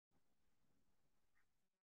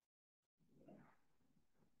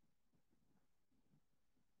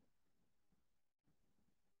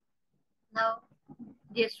Now,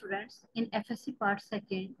 dear students, in FSC Part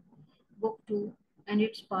 2nd, Book 2 and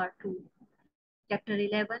its Part 2, Chapter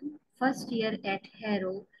 11, First Year at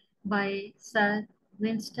HARROW by Sir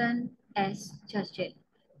Winston S. Churchill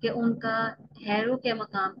कि उनका harrow के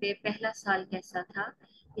मकाम पे पहला साल कैसा था,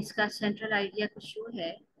 इसका सेंट्रल आइडिया कुछ यूँ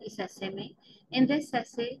है इस ऐसे में. In this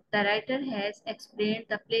essay, the writer has explained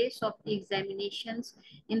the place of the examinations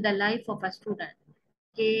in the life of a student.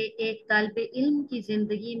 कि एक तालिबे इल्म की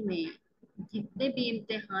ज़िंदगी में जितने भी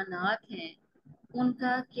इम्तिहानात हैं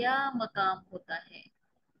उनका क्या मकाम होता है,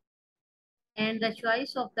 and the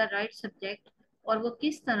choice of the right subject, और वो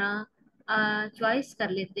किस तरह चॉइस कर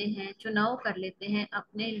लेते हैं, चुनाव कर लेते हैं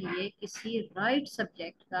अपने लिए किसी राइट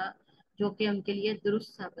सब्जेक्ट का जो कि उनके लिए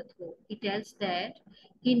दुरुस्त साबित हो. He tells that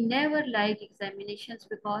he never like examinations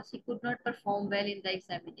because he could not perform well in the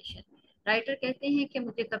examination. Writer कहते हैं कि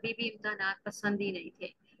मुझे कभी भी इम्तहानात पसंद ही नहीं थे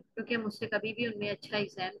क्योंकि मुझसे कभी भी उनमें अच्छा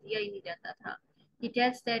एग्जाम दिया ही नहीं जाता था. He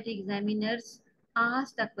tells that examiners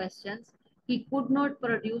ask the questions he could not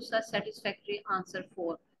produce a satisfactory answer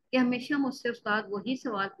for, कि हमेशा मुझसे उस्ताद वही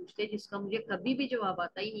सवाल पूछते जिसका मुझे कभी भी जवाब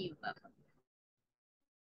आता ही नहीं होता था.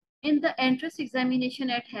 In the entrance examination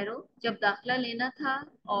eight harrow, जब दाखिला लेना था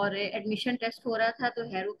और एडमिशन टेस्ट हो रहा था तो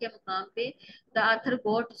हैरो के मुकाम पे the author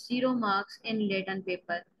goat 0 marks in Layton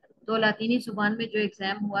paper. तो लातीनी जुबान में जो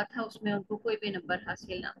एग्जाम हुआ था उसमें उनको कोई भी नंबर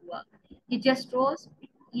हासिल ना हुआ. ही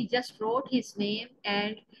just road his name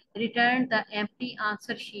and return the empty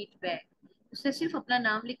answer sheet back. उसने सिर्फ अपना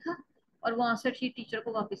नाम लिखा और वो आंसर शीट टीचर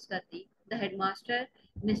को वापस कर दी. The headmaster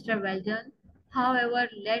mister well done however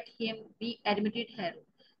let him be admitted harrow,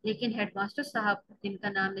 लेकिन हेडमास्टर साहब जिनका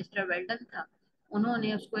नाम मिस्टर वेल्डन था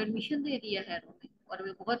उन्होंने उसको एडमिशन दे दिया हैरो में. और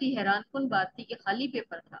वो बहुत ही हैरान कुन बात थी कि खाली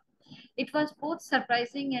पेपर था. It was both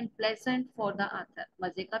surprising and pleasant for the author.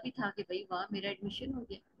 मजे का भी था कि भाई वाह मेरा एडमिशन हो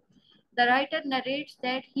गया. The writer narrates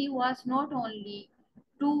that he was not only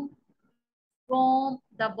to from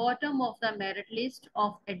the bottom of the merit list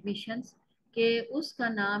of admissions, के उसका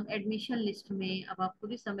नाम एडमिशन लिस्ट में, अब आपको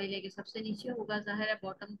भी समझ लें कि सबसे नीचे होगा, जाहिर है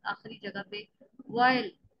बॉटम आखिरी जगह पे,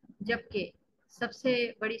 वाइल, जबकि सबसे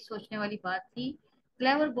बड़ी सोचने वाली बात थी,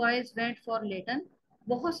 क्लेवर बॉयज वेंट फॉर लेटन,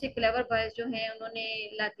 बहुत से क्लेवर बॉयज जो हैं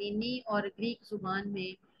उन्होंने लातीनी और ग्रीक जुबान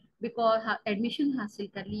में बिकॉज एडमिशन हासिल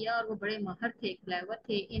कर लिया और वो बड़े माहर थे, क्लेवर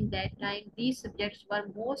थे. In that time these subjects were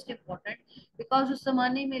most important because उस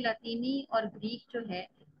जमाने में लातीनी और ग्रीक जो है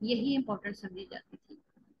यही इम्पोर्टेंट समझी जाती थी.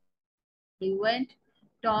 He went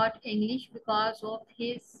taught English because of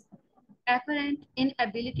his apparent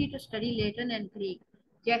inability to study Latin and Greek.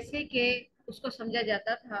 जैसे कि उसको समझा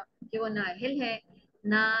जाता था कि वो नाअहल है,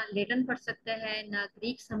 ना लेटन पढ़ सकता है ना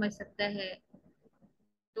ग्रीक समझ सकता है,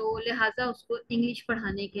 तो लिहाजा उसको इंग्लिश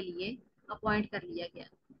पढ़ाने के लिए अपॉइंट कर लिया गया.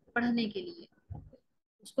 पढ़ने के लिए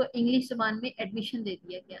उसको इंग्लिश जबान में एडमिशन दे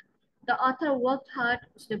दिया गया. द ऑथर वर्क हार्ड,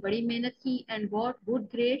 उसने बड़ी मेहनत की and got good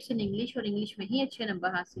grades in English, और इंग्लिश में ही अच्छे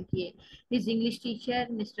नंबर हासिल किए. His English teacher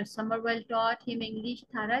mister Somerville taught him English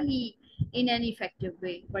thoroughly in an effective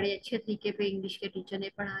way, बड़े अच्छे तरीके पे इंग्लिश के टीचर ने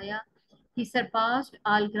पढ़ाया. ही surpassed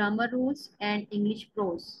all grammar rules and English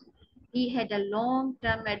pros. He had a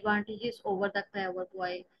long-term advantages over the clever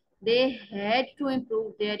boy. They had to improve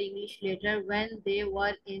their English later when they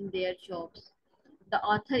were in their jobs. The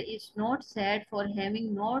author is not sad for having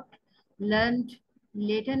not learned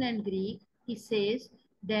Latin and Greek. He says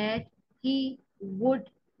that he would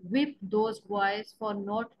whip those boys for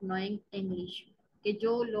not knowing English. कि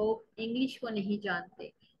जो लोग English को नहीं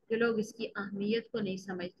जानते, जो लोग इसकी अहमियत को नहीं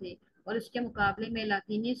समझते और उसके मुकाबले में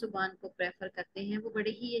लातीनी जुबान को प्रेफर करते हैं, वो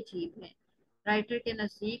बड़े ही अजीब हैं. राइटर के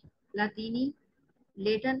नज़दीक लातीनी,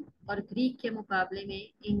 लेटन और ग्रीक के मुकाबले में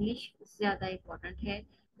इंग्लिश ज़्यादा इम्पोर्टेंट है.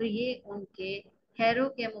 तो ये उनके हैरो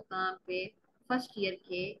के मुकाम पे फर्स्ट ईयर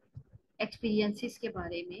के एक्सपीरियंसेस के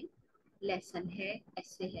बारे में लेसन है,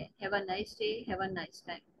 ऐसे है. Have a nice day, have a nice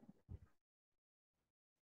time.